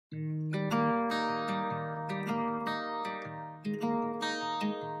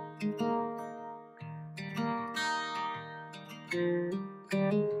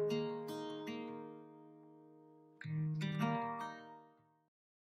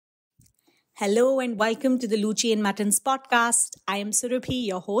Hello and welcome to the Luchi Mutton's podcast. I am Surabhi,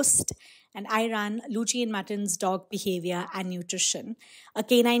 your host, and I run Luchi Mutton's Dog Behavior and Nutrition, a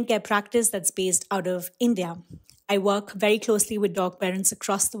canine care practice that's based out of India. I work very closely with dog parents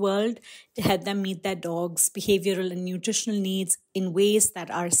across the world to help them meet their dogs' behavioral and nutritional needs in ways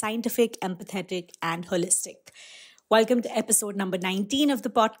that are scientific, empathetic, and holistic. Welcome to episode number 19 of the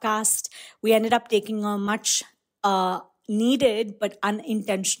podcast. We ended up taking a much needed but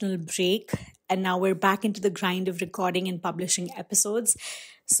unintentional break, and now we're back into the grind of recording and publishing episodes.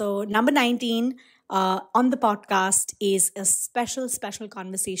 So number 19 on the podcast is a special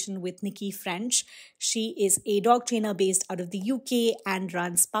conversation with Niki French. She is a dog trainer based out of the UK and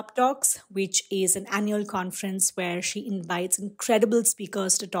runs Pup Talks, which is an annual conference where she invites incredible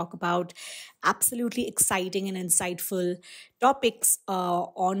speakers to talk about absolutely exciting and insightful topics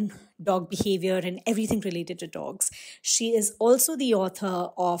on dog behavior and everything related to dogs. She is also the author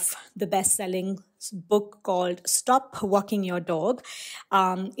of the best-selling book called Stop Walking Your Dog.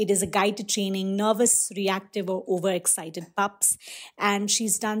 It is a guide to training nervous, reactive, or overexcited pups. And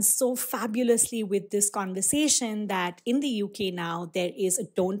she's done so fabulously with this conversation that in the UK now, there is a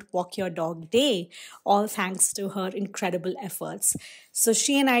Don't Walk Your Dog Day, all thanks to her incredible efforts. So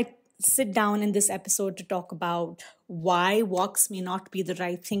she and I sit down in this episode to talk about why walks may not be the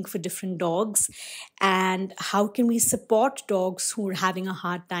right thing for different dogs and how can we support dogs who are having a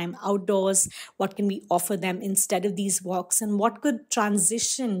hard time outdoors, what can we offer them instead of these walks, and what could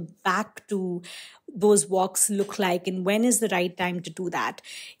transition back to those walks look like, and when is the right time to do that.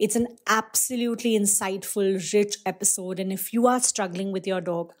 It's an absolutely insightful, rich episode, and if you are struggling with your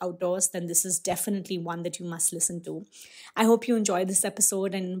dog outdoors, then this is definitely one that you must listen to. I hope you enjoy this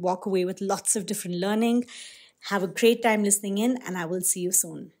episode and walk away with lots of different learning. Have a great time listening in, and I will see you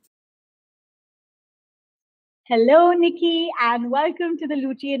soon. Hello, Niki, and welcome to the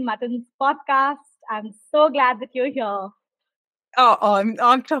Luchi Mutton's podcast. I'm so glad that you're here. Oh,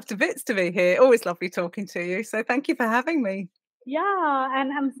 I'm chuffed to bits to be here. Always lovely talking to you. So thank you for having me. Yeah,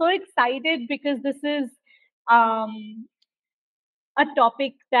 and I'm so excited because this is a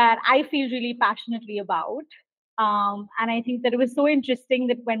topic that I feel really passionately about. And I think that it was so interesting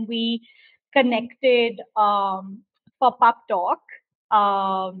that when we connected for Pup Talk,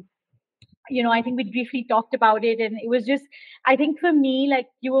 I think we briefly talked about it. And it was just, I think for me, like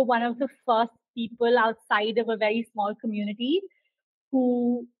you were one of the first people outside of a very small community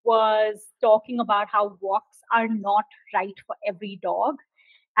who was talking about how walks are not right for every dog.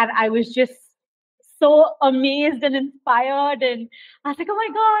 And I was just so amazed and inspired. And I was like, oh my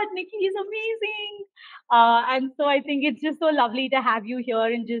God, Niki is amazing. And so I think it's just so lovely to have you here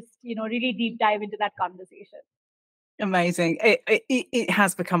and just, really deep dive into that conversation. Amazing. It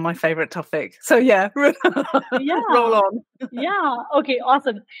has become my favorite topic. So yeah, roll on. Yeah. Okay,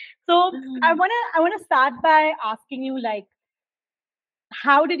 awesome. So I wanna start by asking you, like,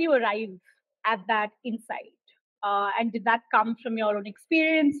 how did you arrive at that insight? And did that come from your own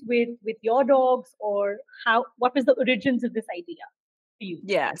experience with your dogs, or what was the origins of this idea for you?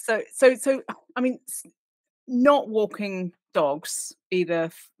 Yeah. So I mean, not walking dogs,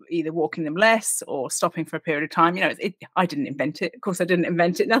 either walking them less or stopping for a period of time. I didn't invent it. Of course, I didn't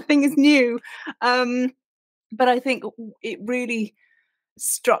invent it. Nothing is new. But I think it really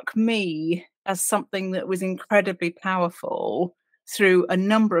struck me as something that was incredibly powerful through a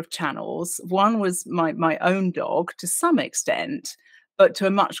number of channels. One was my own dog to some extent, but to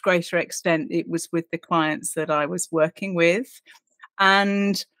a much greater extent, it was with the clients that I was working with.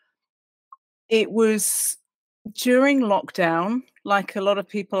 And it was during lockdown, like a lot of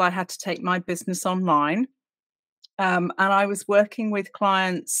people, I had to take my business online. And I was working with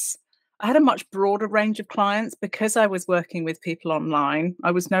clients. I had a much broader range of clients because I was working with people online. I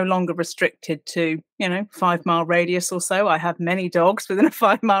was no longer restricted to, 5-mile radius or so. I have many dogs within a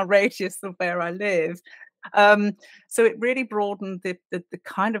 5-mile radius of where I live. So it really broadened the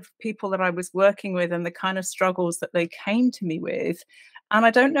kind of people that I was working with and the kind of struggles that they came to me with. And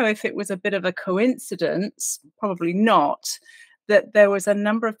I don't know if it was a bit of a coincidence, probably not, that there was a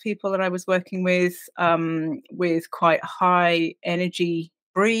number of people that I was working with quite high energy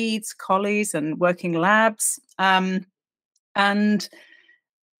breeds, collies and working labs. And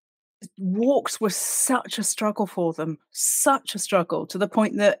walks were such a struggle for them, such a struggle, to the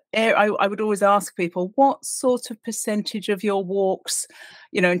point that I would always ask people, what sort of percentage of your walks,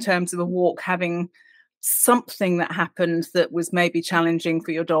 in terms of a walk having something that happened that was maybe challenging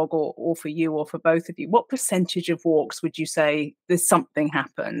for your dog or for you or for both of you, what percentage of walks would you say there's something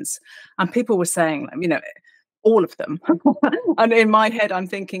happens? And people were saying, all of them. And in my head, I'm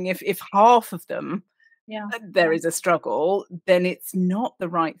thinking if half of them there is a struggle, then it's not the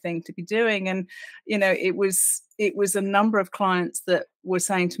right thing to be doing. And it was a number of clients that were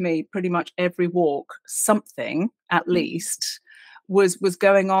saying to me pretty much every walk something at least was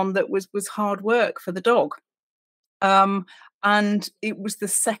going on that was hard work for the dog. And it was the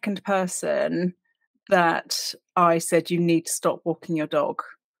second person that I said, you need to stop walking your dog,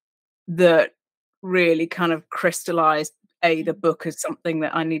 that really kind of crystallized the book as something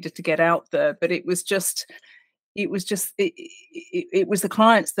that I needed to get out there. But it was the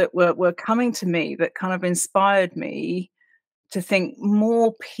clients that were coming to me that kind of inspired me to think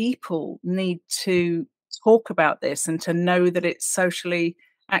more people need to talk about this and to know that it's socially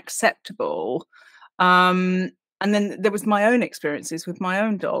acceptable. And then there was my own experiences with my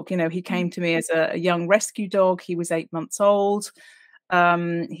own dog. He came to me as a young rescue dog. He was 8 months old.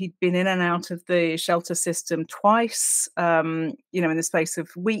 He'd been in and out of the shelter system twice, in the space of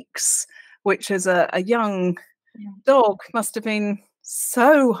weeks, which as a young dog must have been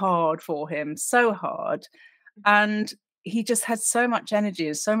so hard for him, so hard. And he just had so much energy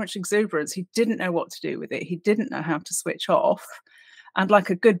and so much exuberance. He didn't know what to do with it. He didn't know how to switch off. And like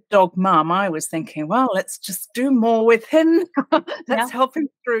a good dog mum, I was thinking, well, let's just do more with him. Let's help him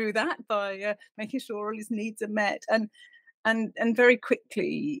through that by making sure all his needs are met. And very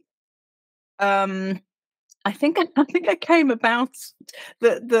quickly, I think I came about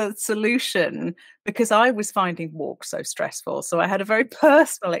the solution because I was finding walks so stressful. So I had a very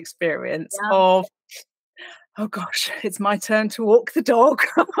personal experience of, oh gosh, it's my turn to walk the dog.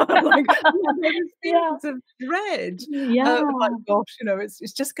 Like, feelings of dread. Like, gosh,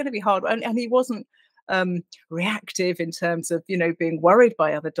 it's just going to be hard. And he wasn't reactive in terms of, being worried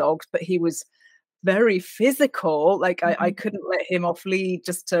by other dogs, but he was very physical. Like I couldn't let him off lead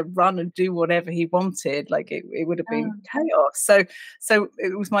just to run and do whatever he wanted. Like it would have been chaos. So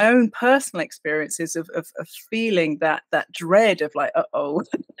it was my own personal experiences of feeling that dread of like, uh-oh,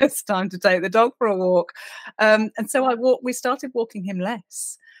 it's time to take the dog for a walk. And so we started walking him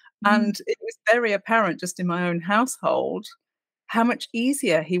less. And it was very apparent just in my own household how much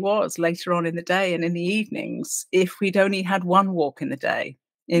easier he was later on in the day and in the evenings if we'd only had one walk in the day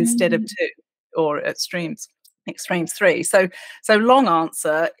instead of two. Or extremes 3. So long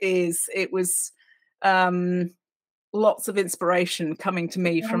answer is it was lots of inspiration coming to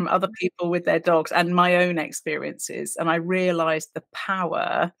me from other people with their dogs and my own experiences. And I realized the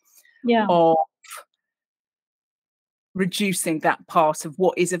power of reducing that part of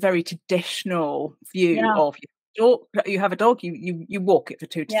what is a very traditional view of your dog. You have a dog, you walk it for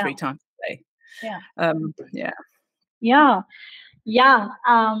 2 to 3 times a day.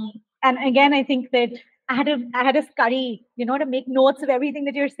 And again, I think that I had to study, to make notes of everything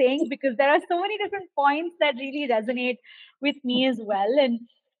that you're saying, because there are so many different points that really resonate with me as well. And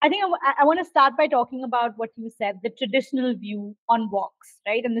I think I want to start by talking about what you said, the traditional view on walks,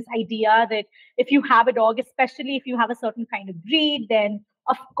 right? And this idea that if you have a dog, especially if you have a certain kind of breed, then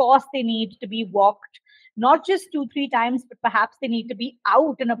of course they need to be walked, not just 2-3 times, but perhaps they need to be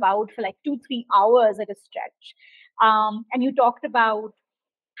out and about for like 2-3 hours at a stretch. And you talked about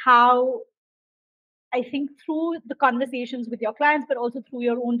how, I think through the conversations with your clients, but also through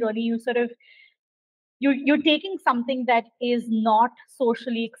your own journey, you sort of, you're taking something that is not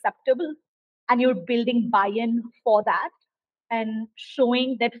socially acceptable and you're building buy-in for that and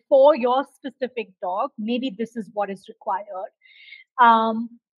showing that for your specific dog, maybe this is what is required.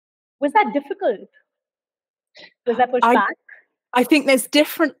 Was that difficult? Was that pushback? I think there's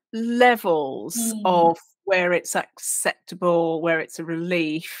different levels of where it's acceptable, where it's a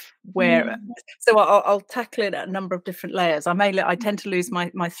relief, where so I'll tackle it at a number of different layers. I tend to lose my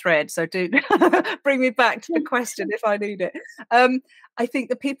thread, so do bring me back to the question if I need it. I think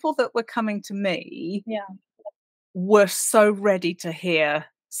the people that were coming to me were so ready to hear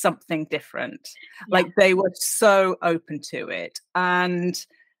something different. Like they were so open to it. And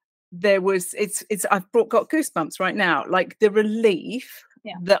there was I've got goosebumps right now, like the relief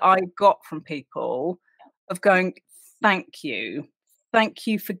that I got from people of going, thank you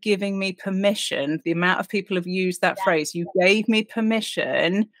for giving me permission. The amount of people have used that phrase, you gave me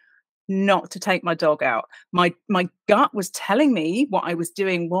permission not to take my dog out. My gut was telling me what I was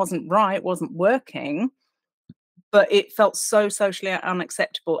doing wasn't right, wasn't working, but it felt so socially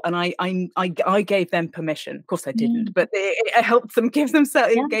unacceptable, and I gave them permission. Of course, I didn't, but it helped them give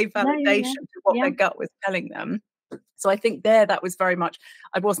themselves. It gave validation to what their gut was telling them. So I think that was very much.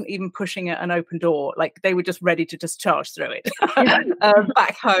 I wasn't even pushing an open door; like they were just ready to just charge through it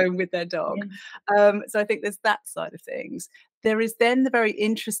back home with their dog. So I think there's that side of things. There is then the very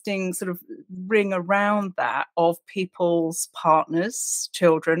interesting sort of ring around that of people's partners,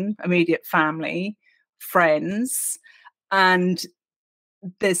 children, immediate family, friends, and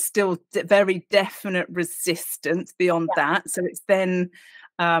there's still very definite resistance beyond that. So it's then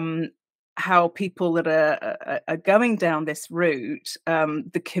how people that are going down this route,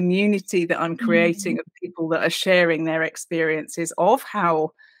 the community that I'm creating of people that are sharing their experiences of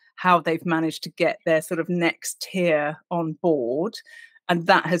how they've managed to get their sort of next tier on board. And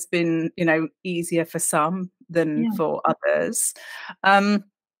that has been, easier for some than for others. And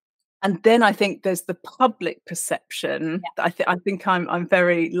then I think there's the public perception. I think I'm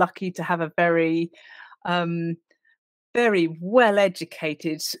very lucky to have a very very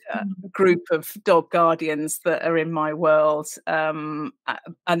well-educated group of dog guardians that are in my world. And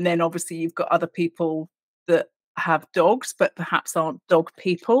then obviously you've got other people that have dogs but perhaps aren't dog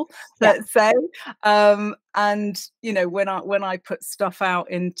people, let's say. And when I put stuff out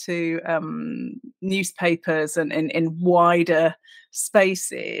into newspapers and in wider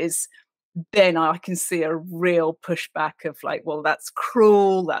spaces, then I can see a real pushback of like, well, that's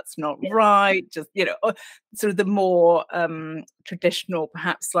cruel, that's not right. Just, sort of the more traditional,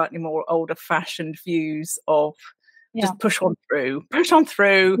 perhaps slightly more older fashioned views of just push on through,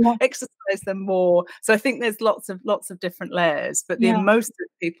 exercise them more. So I think there's lots of different layers, but most of the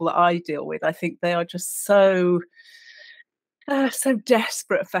people that I deal with, I think they are just so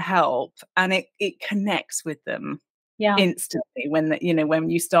desperate for help, and it connects with them instantly when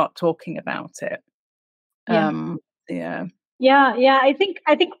you start talking about it. I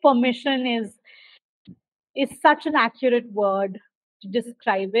think permission is such an accurate word to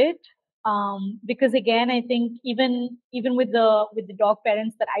describe it, because again, I think even with the dog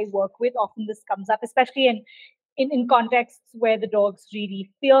parents that I work with, often this comes up, especially in contexts where the dog's really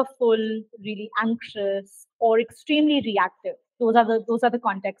fearful, really anxious, or extremely reactive. Those are the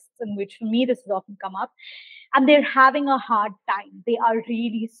contexts in which, for me, this has often come up. And they're having a hard time. They are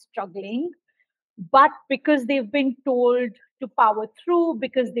really struggling. But because they've been told to power through,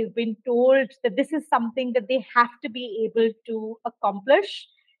 because they've been told that this is something that they have to be able to accomplish,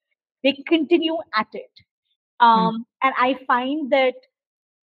 they continue at it. And I find that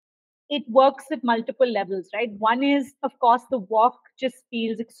it works at multiple levels, right? One is, of course, the walk just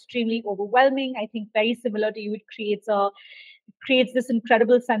feels extremely overwhelming. I think very similar to you, it creates this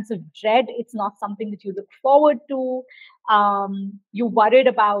incredible sense of dread. It's not something that you look forward to. You're worried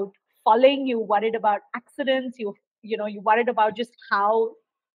about falling. You're worried about accidents. You're worried about just how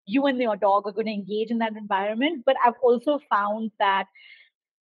you and your dog are going to engage in that environment. But I've also found that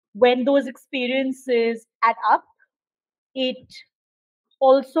when those experiences add up, it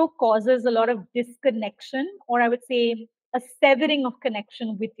also causes a lot of disconnection, or I would say a severing of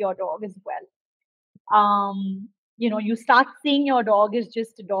connection with your dog as well. You start seeing your dog as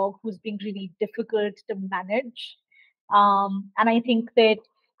just a dog who's being really difficult to manage. And I think that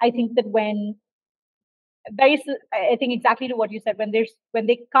when I think exactly to what you said, when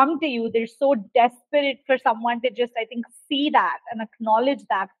they come to you, they're so desperate for someone to just, I think, see that and acknowledge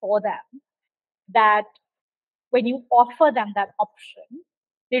that for them, that when you offer them that option,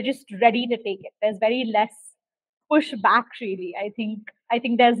 they're just ready to take it. There's very less pushback, really. I think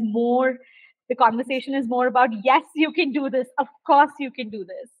there's more. The conversation is more about, yes, you can do this. Of course, you can do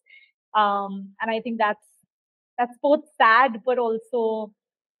this. And I think that's both sad, but also,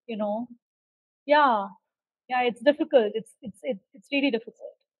 it's difficult. It's really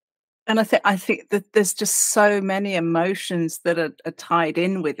difficult. And I think that there's just so many emotions that are tied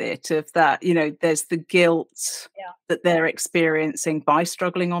in with it, of that, there's the guilt that they're experiencing by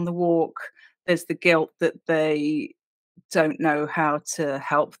struggling on the walk. There's the guilt that they don't know how to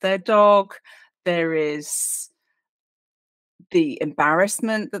help their dog. There is the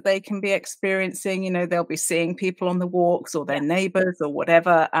embarrassment that they can be experiencing. They'll be seeing people on the walks or their neighbors or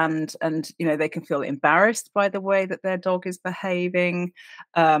whatever, and they can feel embarrassed by the way that their dog is behaving.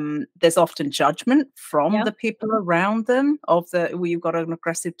 There's often judgment from the people around them of you've got an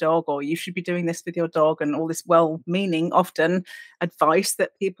aggressive dog, or you should be doing this with your dog, and all this well-meaning, often, advice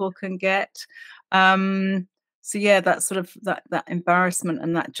that people can get. So that sort of that embarrassment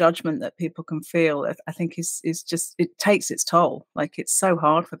and that judgment that people can feel, I think is just, it takes its toll. Like, it's so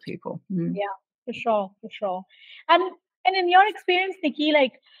hard for people. Yeah, for sure. And in your experience, Niki,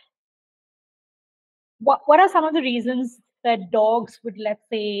 like, what are some of the reasons that dogs would, let's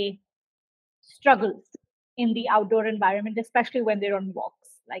say, struggle in the outdoor environment, especially when they're on walks?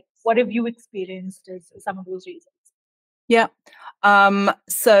 Like, what have you experienced as some of those reasons? Yeah.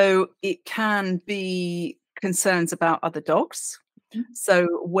 So it can be concerns about other dogs. So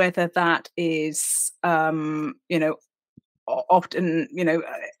whether that is, often,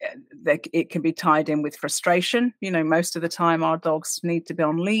 it can be tied in with frustration. Most of the time our dogs need to be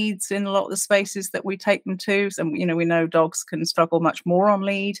on leads in a lot of the spaces that we take them to. So, we know dogs can struggle much more on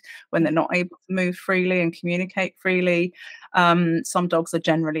lead when they're not able to move freely and communicate freely. Some dogs are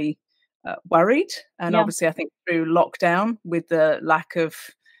generally worried. And obviously, I think through lockdown, with the lack of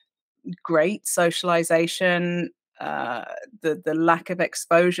great socialization, the lack of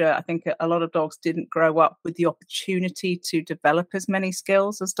exposure, I think a lot of dogs didn't grow up with the opportunity to develop as many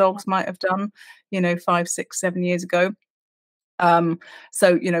skills as dogs might have done, 5, 6, 7 years ago.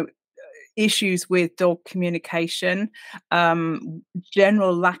 So, issues with dog communication,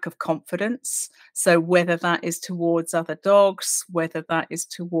 general lack of confidence. So whether that is towards other dogs, whether that is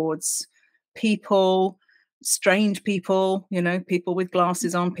towards people, strange people, people with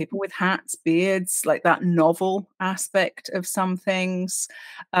glasses on, people with hats, beards, like that novel aspect of some things.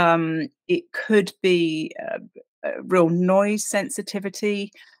 It could be a real noise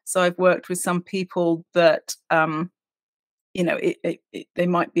sensitivity. So I've worked with some people that they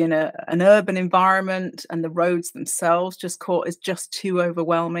might be in an urban environment and the roads themselves is just too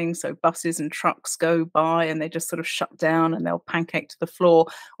overwhelming. So buses and trucks go by and they just sort of shut down and they'll pancake to the floor.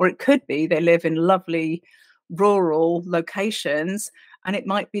 Or it could be they live in lovely rural locations and it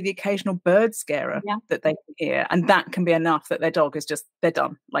might be the occasional bird scarer that they can hear. And that can be enough that their dog is they're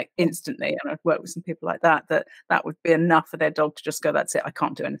done, like instantly. And I've worked with some people like that would be enough for their dog to just go, that's it, I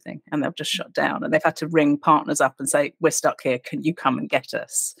can't do anything. And they'll just shut down. And they've had to ring partners up and say, we're stuck here, can you come and get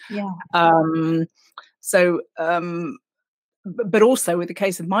us? But also with the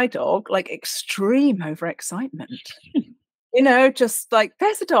case of my dog, like extreme overexcitement. Just like,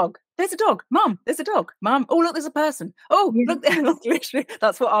 there's a dog, mum, there's a dog, mum, oh look, there's a person, oh look, literally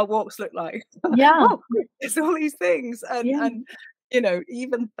that's what our walks look like. It's all these things. And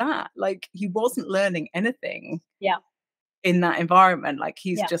even that, like, he wasn't learning anything in that environment. Like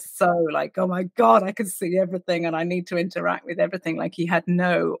he's just so like, oh my God, I can see everything and I need to interact with everything. Like he had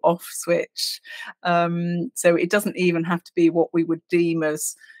no off switch. So it doesn't even have to be what we would deem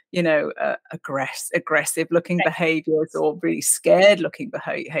as aggressive looking behaviors or really scared looking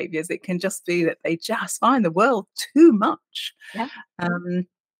behaviors. It can just be that they just find the world too much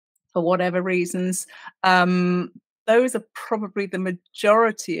for whatever reasons. Those are probably the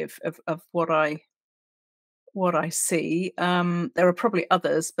majority of what I see. There are probably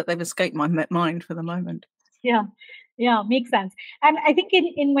others, but they've escaped my mind for the moment. Makes sense. And I think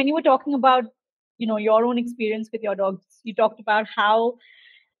in when you were talking about your own experience with your dogs, you talked about how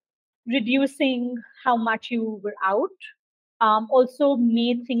reducing how much you were out also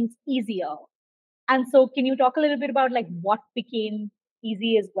made things easier. And so can you talk a little bit about like what became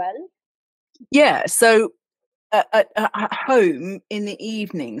easy as well? So at home in the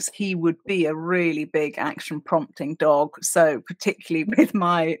evenings, he would be a really big action prompting dog. So particularly with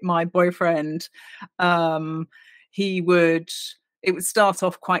my boyfriend, it would start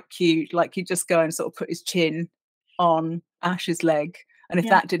off quite cute. Like he'd just go and sort of put his chin on Ash's leg. And if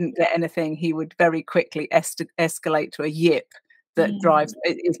that didn't get anything, he would very quickly escalate to a yip that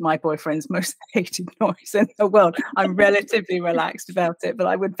is my boyfriend's most hated noise in the world. I'm relatively relaxed about it, but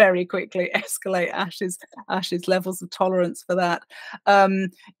I would very quickly escalate Ash's levels of tolerance for that.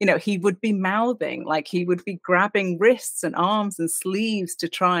 He would be mouthing, like he would be grabbing wrists and arms and sleeves to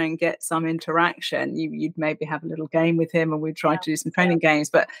try and get some interaction. You'd maybe have a little game with him and we'd try to do some training games,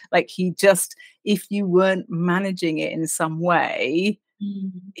 but like if you weren't managing it in some way,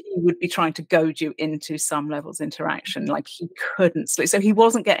 he would be trying to goad you into some levels of interaction. Like he couldn't sleep. So he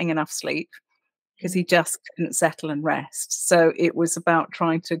wasn't getting enough sleep because he just couldn't settle and rest. So it was about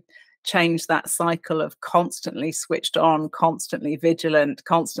trying to change that cycle of constantly switched on, constantly vigilant,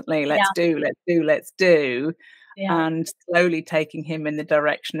 constantly let's do, and slowly taking him in the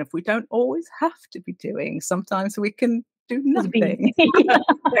direction of we don't always have to be doing. Sometimes we can do nothing.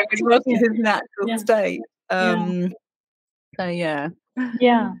 It wasn't his natural state.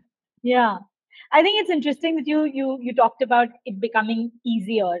 I think it's interesting that you talked about it becoming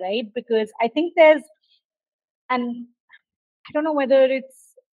easier, right? Because I think and I don't know whether I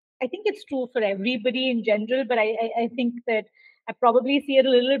think it's true for everybody in general, but I think that I probably see it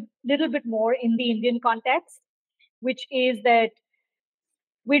a little bit more in the Indian context, which is that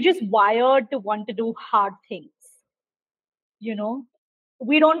we're just wired to want to do hard things.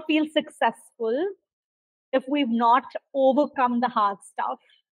 We don't feel successful if we've not overcome the hard stuff,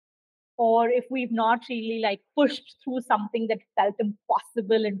 or if we've not really like pushed through something that felt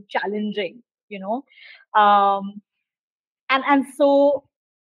impossible and challenging, and so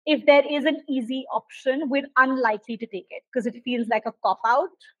if there is an easy option, we're unlikely to take it because it feels like a cop out.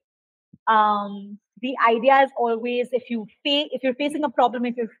 the idea is always, if you're facing a problem,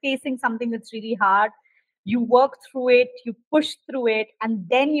 if you're facing something that's really hard, you work through it, you push through it, and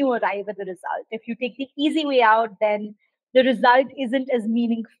then you arrive at the result. If you take the easy way out, then the result isn't as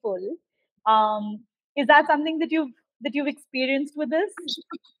meaningful. Is that something that you've experienced with this?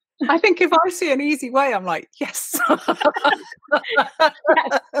 I think if I see an easy way, I'm like, yes. Yes.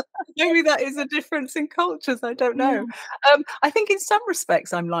 Maybe that is a difference in cultures. I don't know. I think in some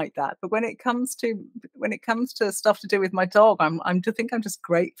respects I'm like that, but when it comes to stuff to do with my dog, I think I'm just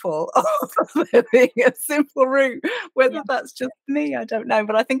grateful for being a simple route. Whether that's just me, I don't know.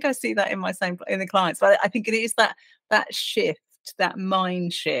 But I think I see that in the clients. But I think it is that shift, that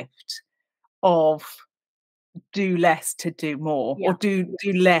mind shift of do less to do more, or do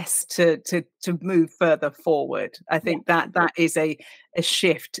less to move further forward. I think that is a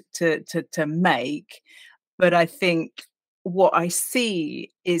shift to make. But I think what I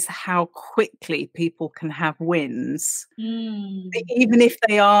see is how quickly people can have wins, even if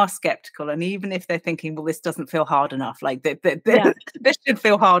they are skeptical, and even if they're thinking, well, this doesn't feel hard enough, like this should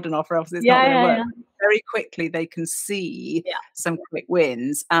feel hard enough, or else it's not going to work. Very quickly they can see some quick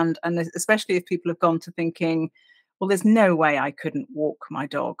wins, and especially if people have gone to thinking, well, there's no way I couldn't walk my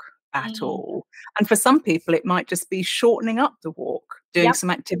dog at all. And for some people it might just be shortening up the walk, doing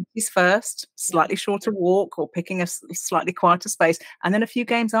some activities first, slightly shorter walk, or picking a slightly quieter space, and then a few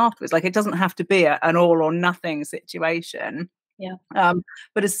games afterwards. Like, it doesn't have to be an all or nothing situation.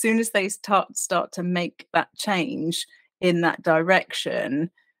 But as soon as they start to make that change in that direction,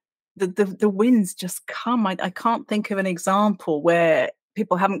 the wins just come. I can't think of an example where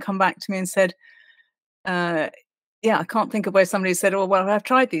people haven't come back to me and said, I can't think of where somebody said, oh, well, I've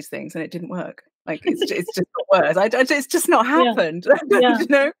tried these things and it didn't work. Like, it's just not worked. It's just not happened. You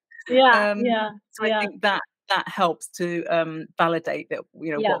know? So I think that helps to validate that,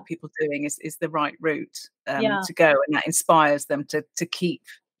 you know, what people are doing is the right route to go, and that inspires them to keep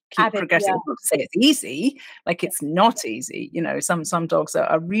progressing. Not to say it's easy, like it's not easy. You know, some dogs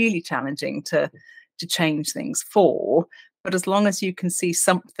are really challenging to change things for. But as long as you can see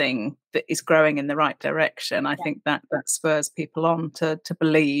something that is growing in the right direction, I think that spurs people on to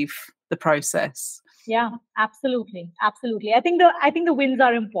believe the process. Yeah, absolutely. I think the wins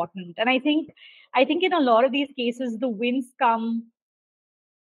are important, and I think in a lot of these cases the wins come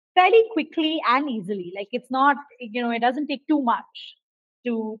fairly quickly and easily. Like, it's not, it doesn't take too much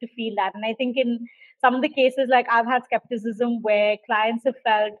to feel that. And I think in some of the cases, like, I've had skepticism where clients have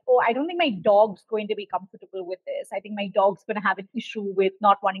felt, oh, I don't think my dog's going to be comfortable with this. I think my dog's going to have an issue with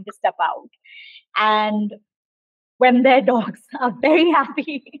not wanting to step out. And when their dogs are very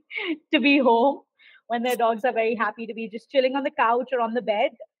happy to be home, when their dogs are very happy to be just chilling on the couch or on the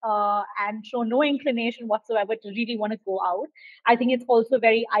bed, and show no inclination whatsoever to really want to go out, I think it's also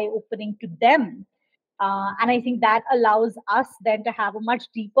very eye-opening to them. And I think that allows us then to have a much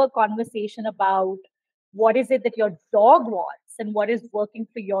deeper conversation about what is it that your dog wants and what is working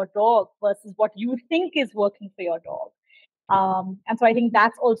for your dog versus what you think is working for your dog. And so I think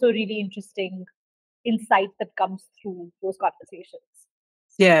that's also a really interesting insight that comes through those conversations.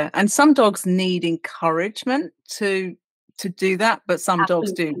 Yeah, and some dogs need encouragement to do that, but some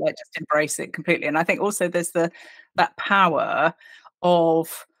dogs do just embrace it completely. And I think also there's that power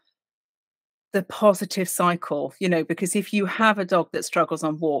of the positive cycle, because if you have a dog that struggles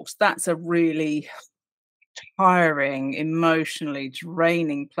on walks, that's a really tiring, emotionally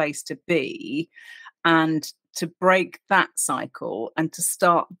draining place to be. And to break that cycle and to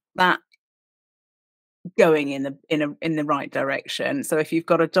start that going in the right direction. So if you've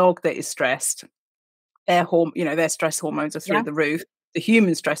got a dog that is stressed, their stress hormones are through the roof. The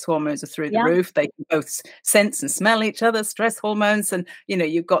human stress hormones are through the roof. They can both sense and smell each other's stress hormones, and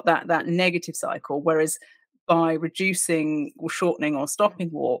you've got that negative cycle. Whereas by reducing or shortening or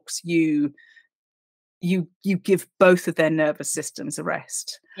stopping walks, you give both of their nervous systems a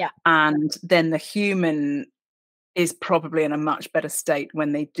rest. And then the human is probably in a much better state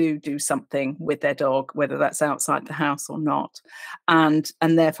when they do something with their dog, whether that's outside the house or not. And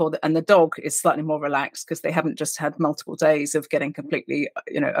therefore, the dog is slightly more relaxed because they haven't just had multiple days of getting completely,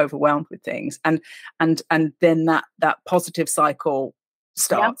 overwhelmed with things. And then that positive cycle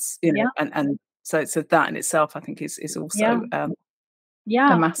starts, and so that in itself, I think is also a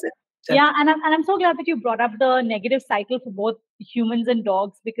massive. And I'm so glad that you brought up the negative cycle for both humans and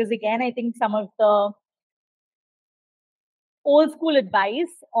dogs, because again, I think some of the old school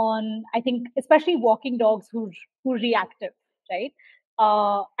advice on, I think, especially walking dogs who reactive, right?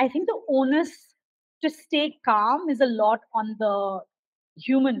 I think the onus to stay calm is a lot on the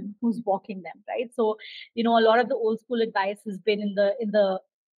human who's walking them, right? So, a lot of the old school advice has been in the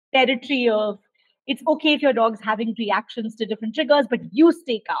territory of It's okay if your dog's having reactions to different triggers, but you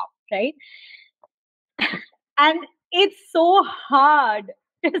stay calm, right? And it's so hard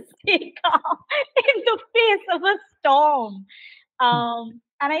to stay calm in the face of a storm. And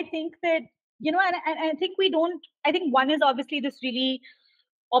I think that, and I think I think one is obviously this really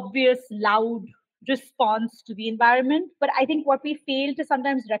obvious, loud response to the environment. But I think what we fail to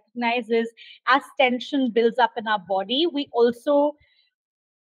sometimes recognize is as tension builds up in our body, we also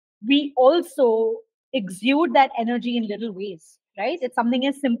exude that energy in little ways, right? It's something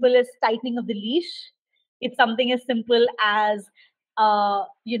as simple as tightening of the leash. It's something as simple as,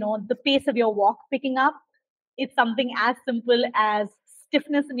 the pace of your walk picking up. It's something as simple as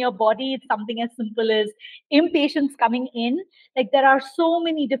stiffness in your body. It's something as simple as impatience coming in. Like there are so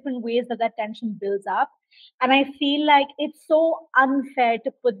many different ways that tension builds up. And I feel like it's so unfair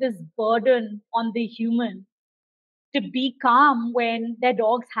to put this burden on the human to be calm when their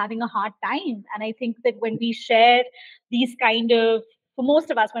dog's having a hard time. And I think that when we share these kind of, for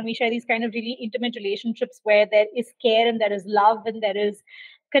most of us, when we share these kind of really intimate relationships where there is care and there is love and there is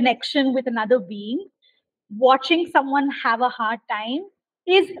connection with another being, watching someone have a hard time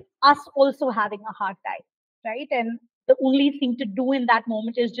is us also having a hard time, right? And the only thing to do in that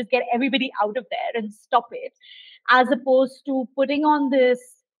moment is just get everybody out of there and stop it, as opposed to putting this,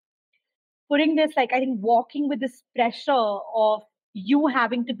 like, I think walking with this pressure of you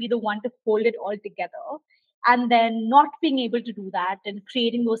having to be the one to hold it all together and then not being able to do that and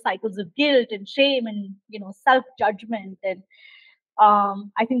creating those cycles of guilt and shame and, self-judgment. And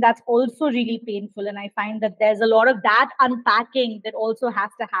I think that's also really painful. And I find that there's a lot of that unpacking that also has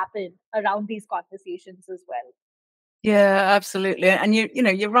to happen around these conversations as well. Yeah, absolutely. And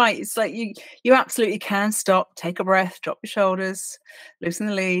you're right. It's like you absolutely can stop, take a breath, drop your shoulders, loosen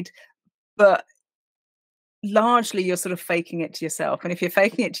the lead. But largely you're sort of faking it to yourself. And if you're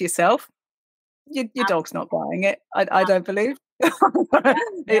faking it to yourself, your dog's not buying it. I don't believe.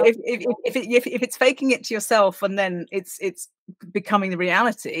 if it's faking it to yourself and then it's becoming the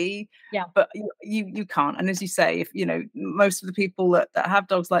reality, but you can't. And as you say, if most of the people that have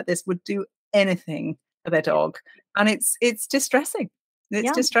dogs like this would do anything for their dog, and it's distressing.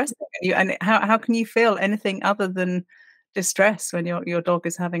 It's distressing. And how can you feel anything other than distress when your dog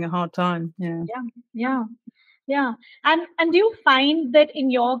is having a hard time? Yeah. And do you find that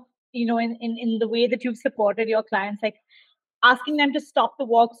in your in the way that you've supported your clients, like asking them to stop the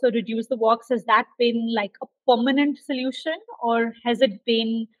walks or reduce the walks, has that been like a permanent solution, or has it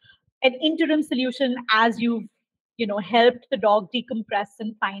been an interim solution as you've helped the dog decompress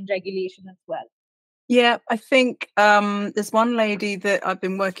and find regulation as well? Yeah, I think there's one lady that I've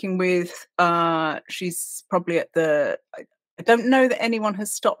been working with. She's probably I don't know that anyone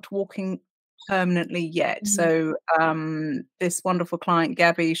has stopped walking permanently yet. So this wonderful client,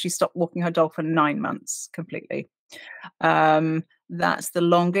 Gabby, she stopped walking her dog for 9 months completely. That's the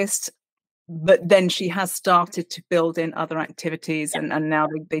longest. But then she has started to build in other activities, and now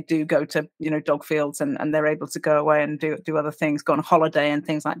they do go to dog fields, and they're able to go away and do other things, go on holiday and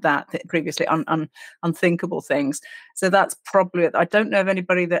things like that previously unthinkable things. So that's probably, I don't know of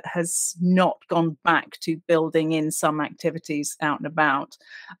anybody that has not gone back to building in some activities out and about.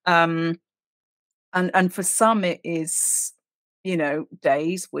 And for some it is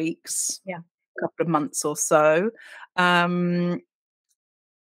days, weeks, a couple of months or so.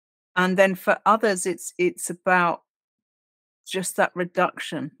 And then for others, it's about just that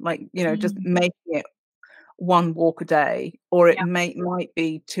reduction, like, just making it one walk a day, or it might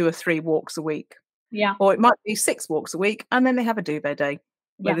be 2 or 3 walks a week. Or it might be 6 walks a week, and then they have a do-bear day,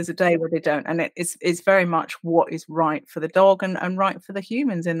 where there's a day where they don't. And it's very much what is right for the dog and right for the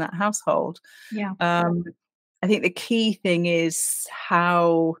humans in that household. I think the key thing is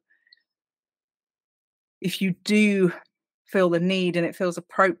how, if you do feel the need and it feels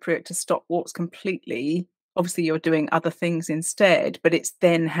appropriate to stop walks completely, obviously you're doing other things instead, but it's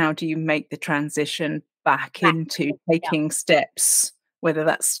then how do you make the transition back into taking steps, whether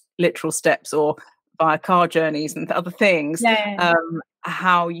that's literal steps or via car journeys and other things,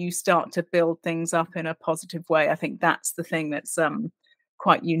 how you start to build things up in a positive way. I think that's the thing that's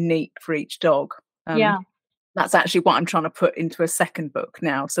quite unique for each dog. That's actually what I'm trying to put into a second book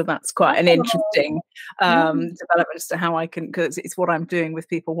now. So that's quite an interesting development as to how I can, because it's what I'm doing with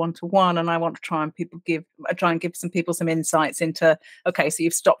people one-to-one, and I want to try and give some people some insights into, okay, so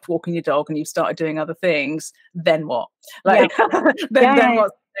you've stopped walking your dog and you've started doing other things, then what? Then what's the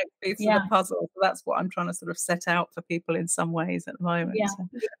next piece of the puzzle? So that's what I'm trying to sort of set out for people in some ways at the moment.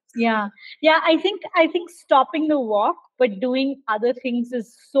 I think stopping the walk but doing other things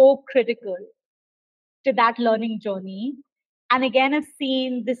is so critical to that learning journey. And again, I've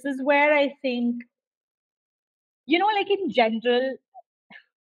seen, this is where I think like in general,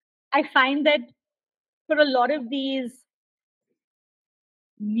 I find that for a lot of these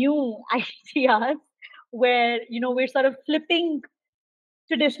new ideas where, we're sort of flipping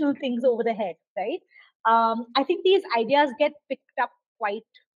traditional things over the head, right? I think these ideas get picked up quite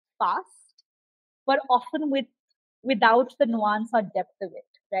fast, but often without the nuance or depth of it,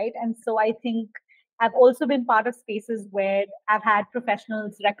 right? And so I think I've also been part of spaces where I've had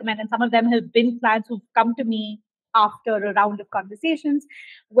professionals recommend, and some of them have been clients who've come to me after a round of conversations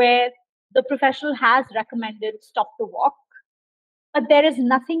where the professional has recommended stop the walk, but there is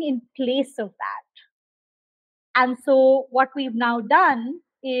nothing in place of that. And so what we've now done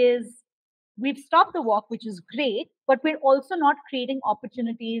is we've stopped the walk, which is great, but we're also not creating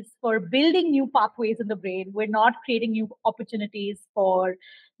opportunities for building new pathways in the brain. We're not creating new opportunities for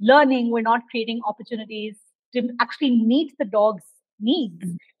learning. We're not creating opportunities to actually meet the dog's needs.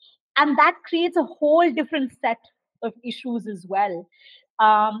 And that creates a whole different set of issues as well.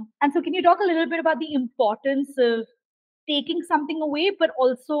 And so can you talk a little bit about the importance of taking something away, but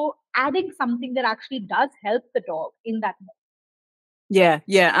also adding something that actually does help the dog in that moment?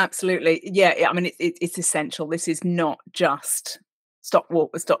 Yeah, absolutely. Yeah, I mean, it's essential. This is not just stop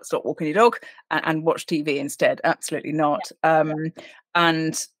walking your dog and watch TV instead. Absolutely not.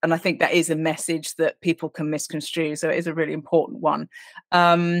 And I think that is a message that people can misconstrue. So it is a really important one.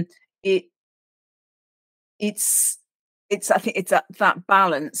 I think it's that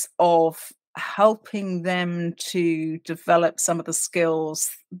balance of helping them to develop some of the skills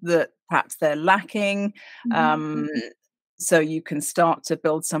that perhaps they're lacking. So you can start to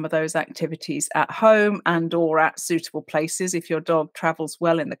build some of those activities at home and or at suitable places if your dog travels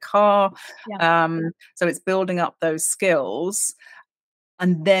well in the car. So it's building up those skills,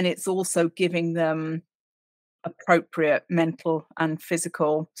 and then it's also giving them appropriate mental and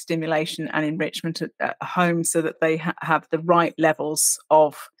physical stimulation and enrichment at home so that they have the right levels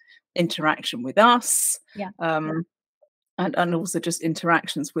of interaction with us, and also just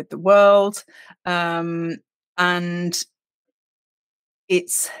interactions with the world. And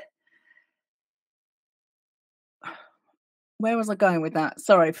it's, where was I going with that?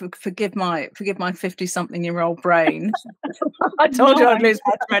 Sorry, forgive my 50-something-year-old brain. I told you I'd lose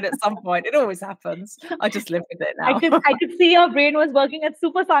my thread at some point. It always happens. I just live with it now. I could see your brain was working at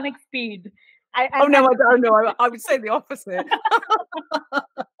supersonic speed. I don't know. I would say the opposite.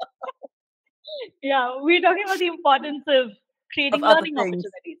 Yeah, we're talking about the importance of creating learning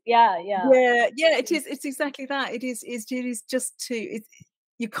opportunities. Yeah. It is. It's exactly that. It is just to.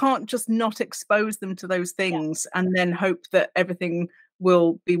 You can't just not expose them to those things and then hope that everything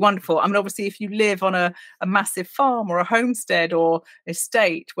will be wonderful. I mean, obviously, if you live on a massive farm or a homestead or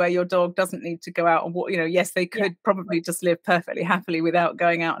estate where your dog doesn't need to go out and walk, yes, they could probably just live perfectly happily without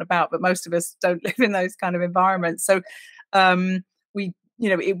going out and about. But most of us don't live in those kind of environments. So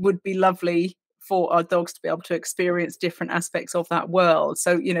it would be lovely for our dogs to be able to experience different aspects of that world.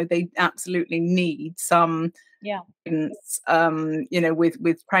 So, they absolutely need some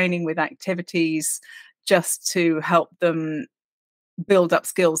with training, with activities, just to help them build up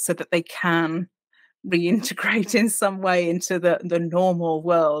skills so that they can reintegrate in some way into the normal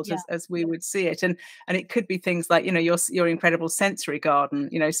world as we would see it. And it could be things like, your incredible sensory garden,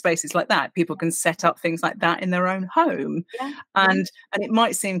 spaces like that. People can set up things like that in their own home. And it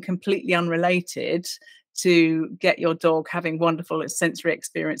might seem completely unrelated to get your dog having wonderful sensory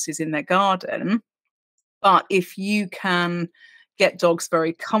experiences in their garden. But if you can get dogs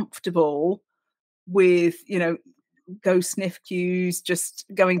very comfortable with, go sniff cues, just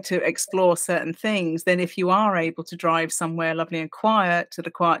going to explore certain things, then if you are able to drive somewhere lovely and quiet at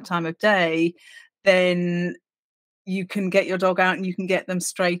a quiet time of day, then you can get your dog out and you can get them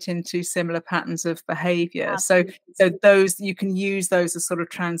straight into similar patterns of behavior. So those, you can use those as sort of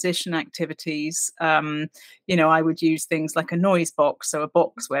transition activities. I would use things like a noise box, so a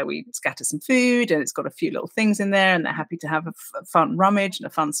box where we scatter some food and it's got a few little things in there and they're happy to have a fun rummage and a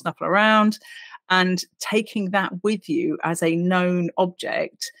fun snuffle around, and taking that with you as a known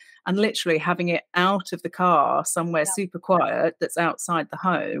object and literally having it out of the car somewhere super quiet that's outside the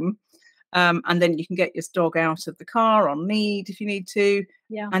home. And then you can get your dog out of the car on lead if you need to.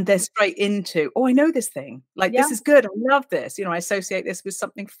 And they're straight into, I know this thing. Like, this is good. I love this. I associate this with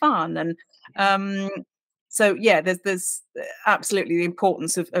something fun. And there's absolutely the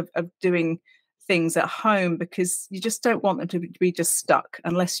importance of doing things at home, because you just don't want them to be just stuck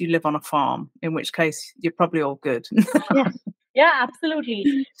unless you live on a farm, in which case you're probably all good.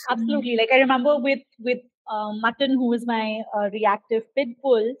 Absolutely. Like I remember with Mutton, who was my reactive pit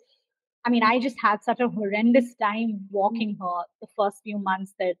bull. I mean, I just had such a horrendous time walking her the first few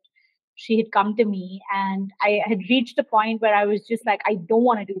months that she had come to me, and I had reached a point where I was just like, I don't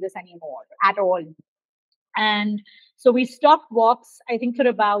want to do this anymore at all. And so we stopped walks, I think, for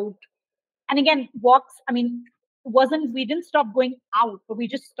about, and again, walks, I mean, we didn't stop going out, but we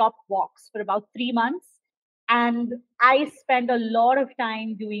just stopped walks for about 3 months. And I spent a lot of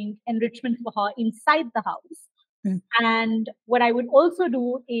time doing enrichment for her inside the house. And what I would also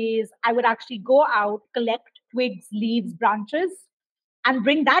do is I would actually go out, collect twigs, leaves, branches, and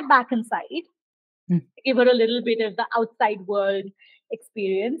bring that back inside, give her a little bit of the outside world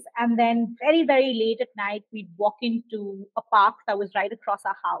experience. And then very, very late at night, we'd walk into a park that was right across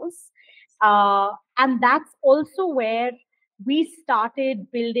our house. And that's also where we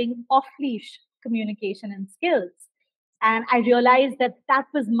started building off-leash communication and skills. And I realized that that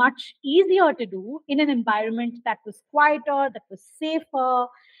was much easier to do in an environment that was quieter, that was safer,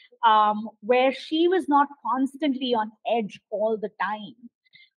 where she was not constantly on edge all the time.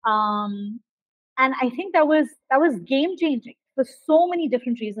 And I think that was game changing for so many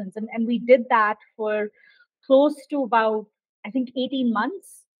different reasons. And we did that for close to about, I think, 18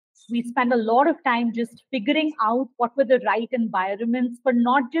 months. We spent a lot of time just figuring out what were the right environments for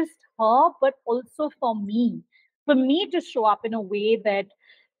not just her, but also for me to show up in a way that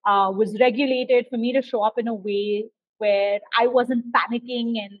was regulated, for me to show up in a way where I wasn't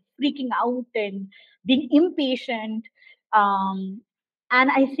panicking and freaking out and being impatient. And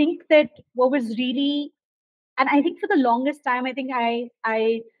I think that what was really, and I think for the longest time, I think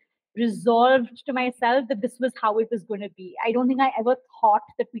I resolved to myself that this was how it was going to be. I don't think I ever thought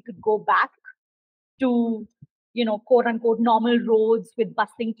that we could go back to, quote unquote, normal roads with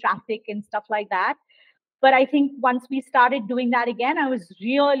bustling traffic and stuff like that. But I think once we started doing that again, I was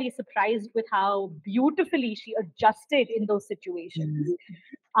really surprised with how beautifully she adjusted in those situations.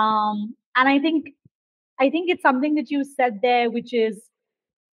 And I think it's something that you said there, which is,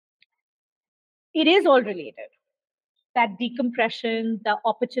 it is all related. That decompression, the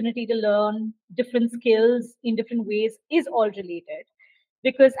opportunity to learn different skills in different ways is all related.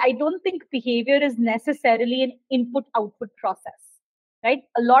 Because I don't think behavior is necessarily an input-output process, right?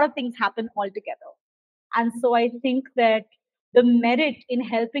 A lot of things happen all together. And so I think that the merit in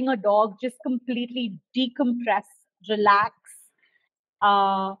helping a dog just completely decompress, relax,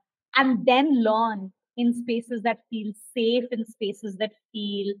 and then learn in spaces that feel safe, in spaces that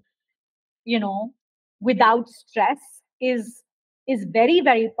feel, without stress is very,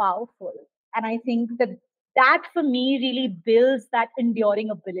 very powerful. And I think that for me really builds that enduring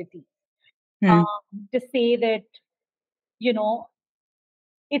ability to say that,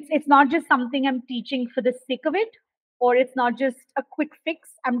 it's not just something I'm teaching for the sake of it, or it's not just a quick fix.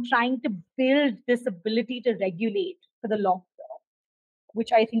 I'm trying to build this ability to regulate for the long term,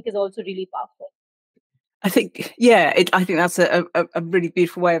 which I think is also really powerful. I think, yeah, I think that's a really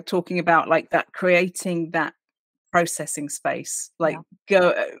beautiful way of talking about like that, creating that processing space, like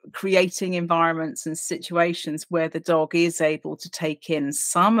creating environments and situations where the dog is able to take in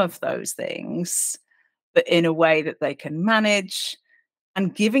some of those things, but in a way that they can manage,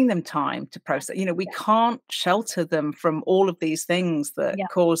 and giving them time to process. We can't shelter them from all of these things that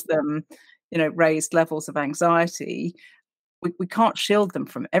cause them, raised levels of anxiety. We can't shield them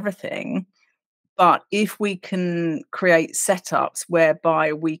from everything. But if we can create setups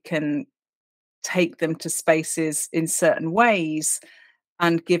whereby we can take them to spaces in certain ways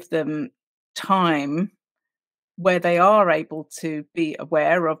and give them time where they are able to be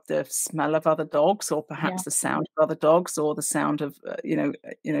aware of the smell of other dogs, or perhaps the sound of other dogs, or the sound of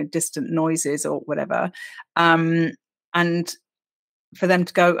distant noises or whatever, and for them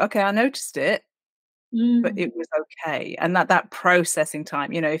to go, okay, I noticed it, but it was okay. And that processing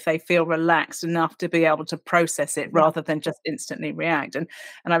time, if they feel relaxed enough to be able to process it rather than just instantly react. And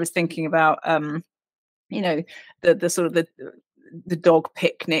I was thinking about the sort of the dog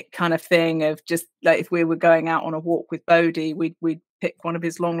picnic kind of thing, of just like if we were going out on a walk with Bodhi, we'd pick one of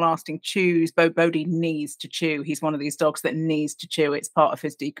his long-lasting chews. Bodhi needs to chew. He's one of these dogs that needs to chew. It's part of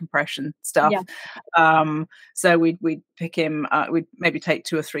his decompression stuff. So we'd pick him, we'd maybe take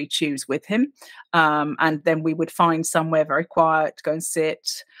 2 or 3 chews with him, and then we would find somewhere very quiet to go and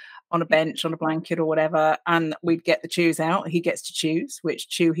sit on a bench, on a blanket or whatever, and we'd get the chews out. He gets to choose which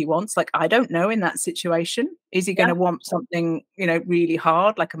chew he wants. Like, I don't know in that situation, is he going to want something, really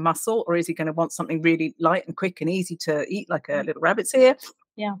hard, like a mussel, or is he going to want something really light and quick and easy to eat, like a little rabbit's ear?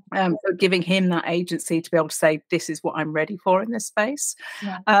 So giving him that agency to be able to say, this is what I'm ready for in this space.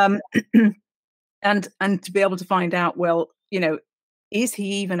 And to be able to find out, well, is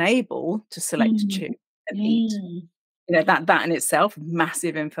he even able to select to chew and eat? That in itself,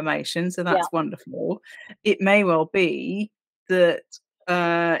 massive information. So that's wonderful. It may well be that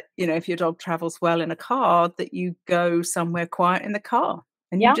if your dog travels well in a car, that you go somewhere quiet in the car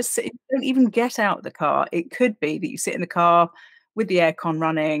and you just sit. You don't even get out of the car. It could be that you sit in the car with the aircon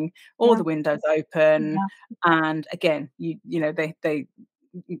running or the windows open, and again, you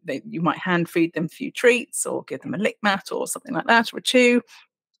might hand feed them a few treats or give them a lick mat or something like that, or a chew,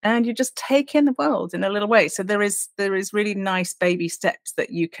 and you just take in the world in a little way. So there is really nice baby steps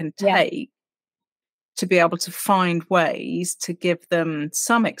that you can take to be able to find ways to give them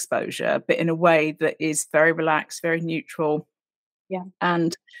some exposure, but in a way that is very relaxed, very neutral.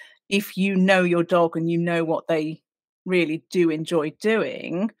 And if you know your dog and you know what they really do enjoy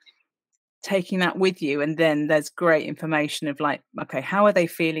doing, taking that with you, and then there's great information of like, okay, how are they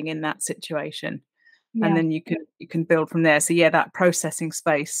feeling in that situation? And then you can build from there. So that processing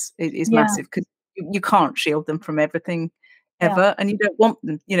space is massive, because you can't shield them from everything ever, and you don't want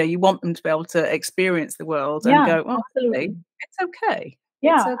them, you want them to be able to experience the world and go, oh, absolutely. it's okay.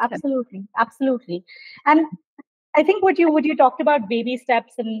 It's okay. Absolutely. And I think what you talked about baby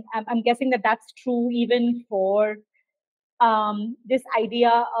steps, and I'm guessing that's true even for this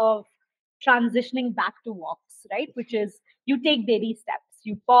idea of transitioning back to walks, right? Which is, you take baby steps.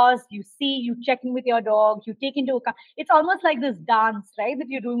 You pause, you see, you check in with your dog, you take into account. It's almost like this dance, right, that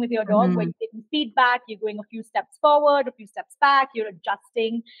you're doing with your dog, where you're taking feedback, you're going a few steps forward, a few steps back, you're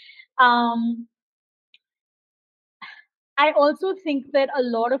adjusting. I also think that a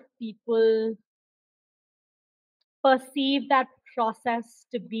lot of people perceive that process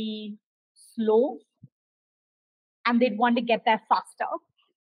to be slow, and they'd want to get there faster.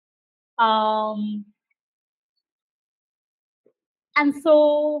 And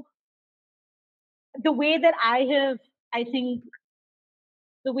so the way that I have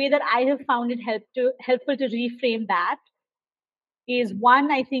found it helpful to reframe that is, one,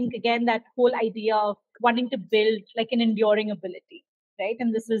 I think, again, that whole idea of wanting to build like an enduring ability, right?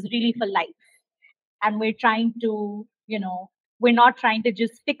 And this is really for life. And we're trying to, we're not trying to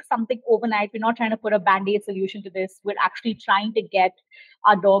just fix something overnight. We're not trying to put a Band-Aid solution to this. We're actually trying to get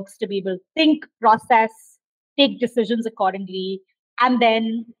our dogs to be able to think, process, take decisions accordingly, and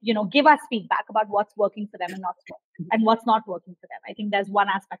then, give us feedback about what's working for them and what's not working for them. I think there's one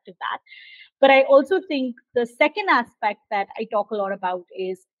aspect of that. But I also think the second aspect that I talk a lot about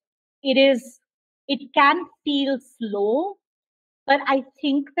is, it can feel slow, but I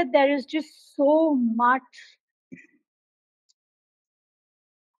think that there is just so much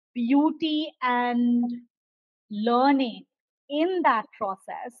beauty and learning in that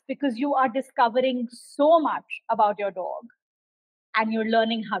process, because you are discovering so much about your dog, and you're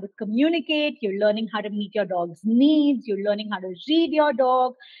learning how to communicate, you're learning how to meet your dog's needs, you're learning how to read your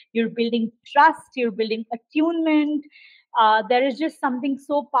dog, you're building trust, you're building attunement. There is just something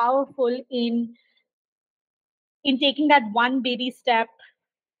so powerful in taking that one baby step,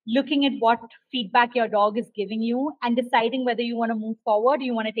 looking at what feedback your dog is giving you, and deciding whether you want to move forward or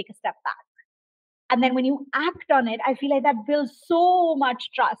you want to take a step back. And then when you act on it, I feel like that builds so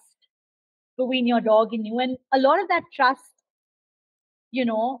much trust between your dog and you. And a lot of that trust,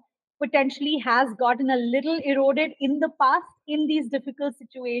 potentially has gotten a little eroded in the past in these difficult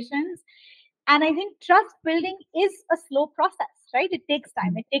situations. And I think trust building is a slow process, right? It takes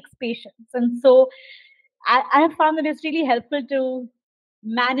time, it takes patience. And so I have found that it's really helpful to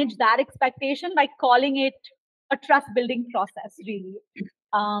manage that expectation by calling it a trust building process, really.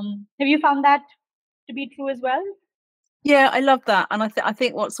 Have you found that to be true as well? Yeah, I love that. And I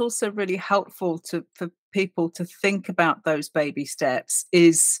think what's also really helpful for people to think about those baby steps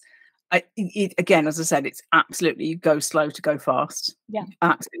is, again, as I said, it's absolutely, you go slow to go fast. Yeah, you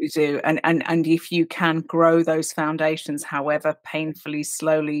absolutely do. And if you can grow those foundations, however painfully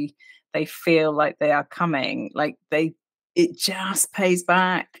slowly they feel like they are coming, it just pays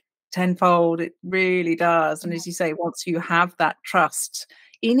back tenfold. It really does. And as you say, once you have that trust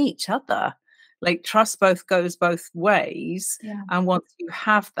in each other, like trust goes both ways. And once you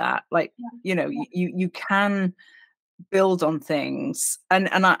have that, you can build on things. And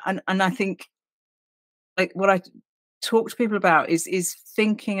I think, like, what I talk to people about is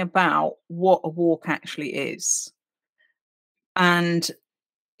thinking about what a walk actually is. And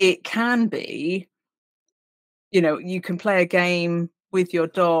it can be, you can play a game with your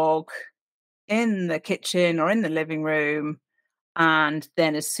dog in the kitchen or in the living room, and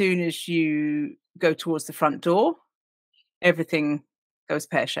then as soon as you go towards the front door, everything goes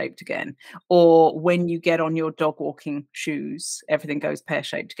pear-shaped again. Or when you get on your dog walking shoes, everything goes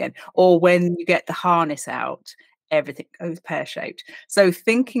pear-shaped again. Or when you get the harness out, everything goes pear-shaped. So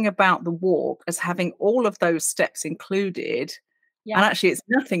thinking about the walk as having all of those steps included, And actually, it's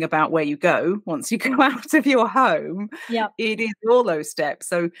nothing about where you go once you go out of your home. Yeah. It is all those steps.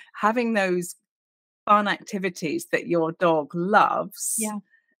 So having those fun activities that your dog loves,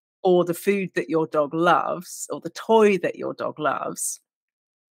 or the food that your dog loves, or the toy that your dog loves,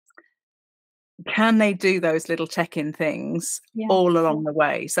 can they do those little check-in things all along the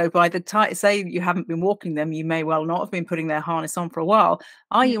way? So by the time, say you haven't been walking them, you may well not have been putting their harness on for a while.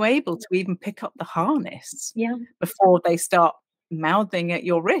 Are you able to even pick up the harness before they start mouthing at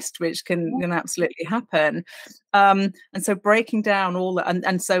your wrist, which can absolutely happen? And so breaking down all that,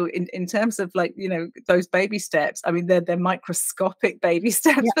 and so in terms of, like, you know, those baby steps, I mean, they're microscopic baby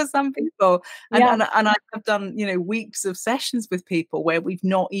steps for some people, and I have done, you know, weeks of sessions with people where we've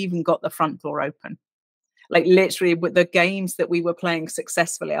not even got the front door open. Like, literally, with the games that we were playing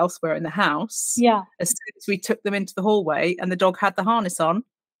successfully elsewhere in the house, as soon as we took them into the hallway and the dog had the harness on,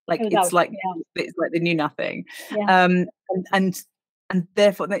 like, it's like they knew nothing. And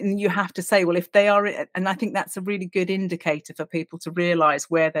therefore, then you have to say, well, if they are, and I think that's a really good indicator for people to realize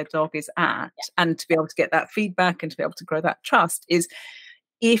where their dog is at, and to be able to get that feedback and to be able to grow that trust, is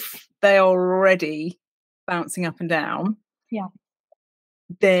if they are already bouncing up and down,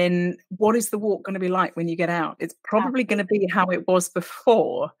 then what is the walk going to be like when you get out? It's probably going to be how it was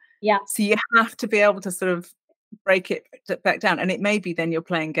before. So you have to be able to sort of break it back down, and it may be then you're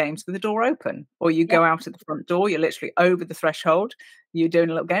playing games with the door open, or you go out at the front door, you're literally over the threshold, you're doing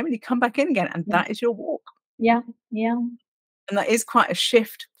a little game, and you come back in again, and that is your walk. And that is quite a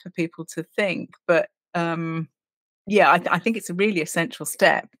shift for people to think, but I think it's a really essential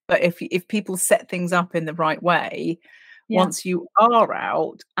step. But if people set things up in the right way, once you are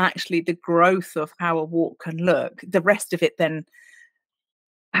out, actually the growth of how a walk can look, the rest of it then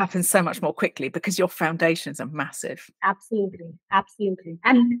happens so much more quickly, because your foundations are massive. Absolutely.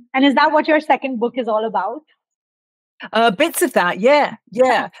 And is that what your second book is all about? Bits of that,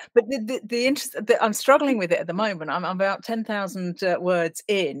 but the interest that I'm struggling with it at the moment. I'm about 10,000 words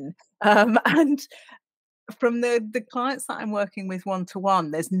in, and from the clients that I'm working with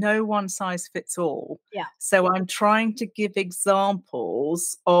one-to-one, there's no one size fits all. So I'm trying to give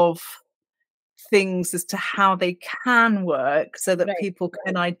examples of things as to how they can work, so that people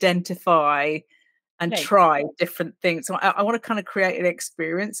can identify and try different things. So I want to kind of create an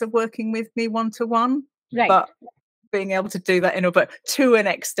experience of working with me one-to-one, but being able to do that in a book to an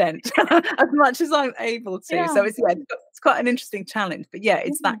extent, as much as I'm able to. So it's quite an interesting challenge, but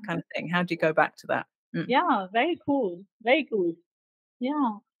it's that kind of thing. How do you go back to that? Very cool.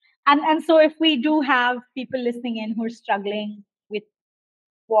 And so if we do have people listening in who are struggling with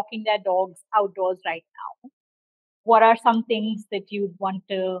walking their dogs outdoors right now, what are some things that you'd want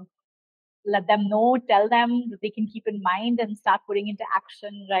to let them know, tell them that they can keep in mind and start putting into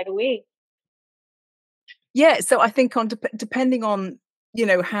action right away? So I think depending on, you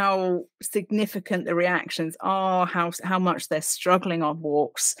know, how significant the reactions are, how much they're struggling on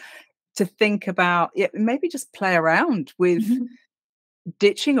walks, to think about maybe just play around with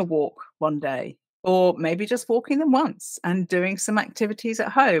ditching a walk one day, or maybe just walking them once and doing some activities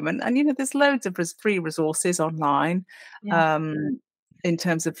at home. And you know, there's loads of free resources online in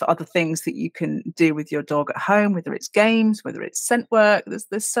terms of other things that you can do with your dog at home, whether it's games, whether it's scent work.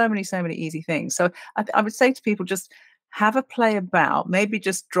 There's so many easy things. So I would say to people, just have a play about, maybe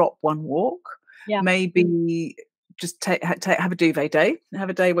just drop one walk, maybe just have a duvet day, have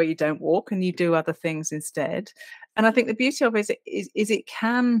a day where you don't walk and you do other things instead. And I think the beauty of it is it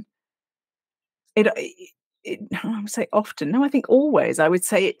can, I would say often, no, I think always, I would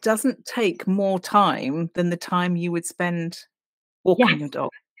say it doesn't take more time than the time you would spend walking your dog.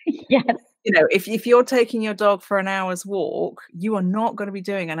 You know, if you're taking your dog for an hour's walk, you are not going to be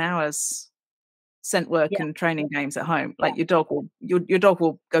doing an hour's scent work and training games at home. Like your dog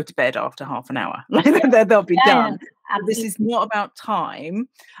will go to bed after half an hour. They'll be done. This is not about time.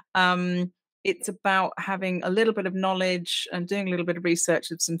 It's about having a little bit of knowledge and doing a little bit of research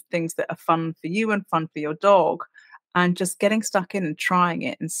of some things that are fun for you and fun for your dog, and just getting stuck in and trying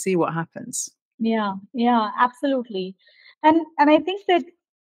it and see what happens. Absolutely. And I think that,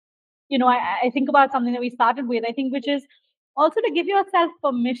 you know, I think about something that we started with, I think, which is also to give yourself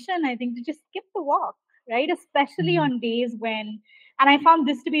permission, I think, to just skip the walk, right? Especially on days when, and I found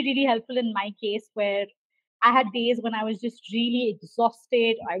this to be really helpful in my case, where I had days when I was just really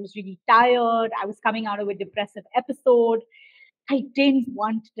exhausted, I was really tired, I was coming out of a depressive episode. I didn't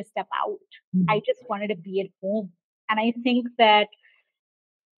want to step out. I just wanted to be at home. And I think that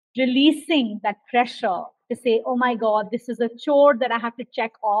releasing that pressure to say, oh my God, this is a chore that I have to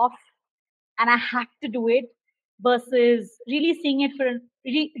check off and I have to do it, versus really seeing it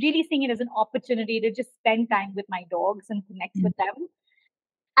really seeing it as an opportunity to just spend time with my dogs and connect with them.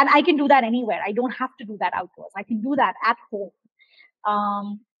 And I can do that anywhere. I don't have to do that outdoors. I can do that at home.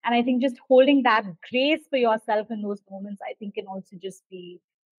 And I think just holding that grace for yourself in those moments, I think, can also just be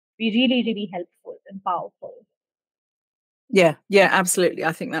really, really helpful and powerful. Yeah, absolutely.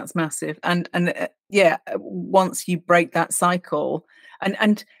 I think that's massive. And once you break that cycle,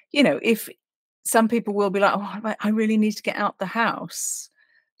 and if some people will be like, oh, I really need to get out the house.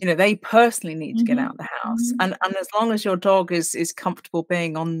 They personally need to get out the house. And as long as your dog is comfortable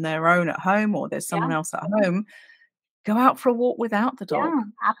being on their own at home, or there's someone else at home, go out for a walk without the dog. Yeah,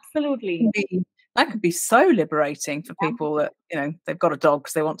 absolutely. That could be so liberating for people that, they've got a dog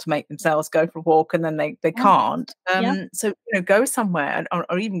because they want to make themselves go for a walk and then they can't. So, go somewhere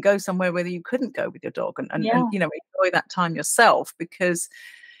or even go somewhere where you couldn't go with your dog and enjoy that time yourself, because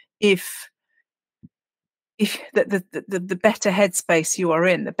if the better headspace you are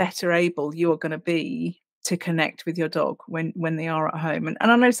in, the better able you are going to be to connect with your dog when they are at home. And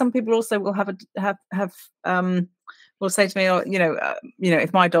I know some people also will will say to me,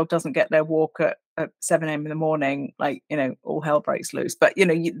 if my dog doesn't get their walk at 7 a.m. in the morning, all hell breaks loose. But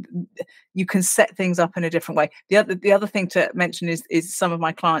you can set things up in a different way. The other thing to mention is some of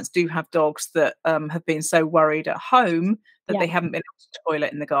my clients do have dogs that have been so worried at home that they haven't been able to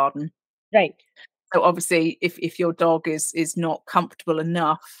toilet in the garden. Right. So obviously, if your dog is not comfortable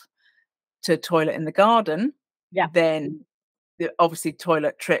enough to toilet in the garden, then obviously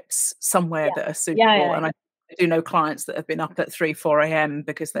toilet trips somewhere that are suitable. And I do know clients that have been up at 3-4 a.m.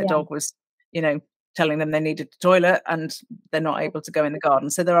 because their dog was, telling them they needed to toilet and they're not able to go in the garden.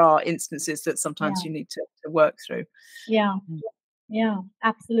 So there are instances that sometimes you need to work through. Yeah,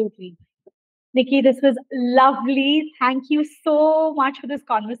 absolutely. Niki, this was lovely. Thank you so much for this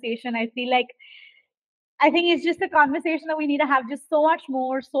conversation. I think it's just a conversation that we need to have just so much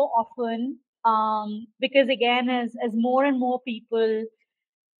more, so often. Because again, as more and more people,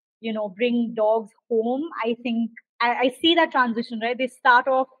 bring dogs home, I think I see that transition, right? They start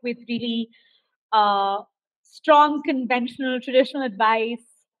off with really strong, conventional, traditional advice,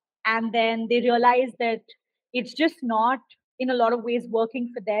 and then they realize that it's just not, in a lot of ways,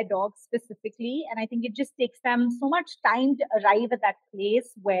 working for their dogs specifically. And I think it just takes them so much time to arrive at that place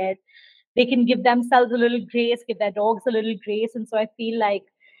where they can give themselves a little grace, give their dogs a little grace. And so I feel like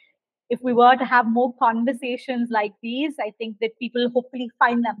if we were to have more conversations like these, I think that people hopefully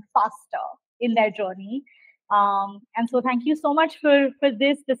find them faster in their journey. And so thank you so much for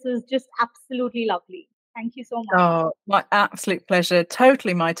this. This is just absolutely lovely. Thank you so much. Oh, my absolute pleasure.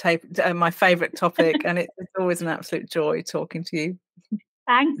 Totally my favorite topic. And it's always an absolute joy talking to you.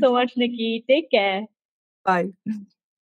 Thanks so much, Niki. Take care. Bye.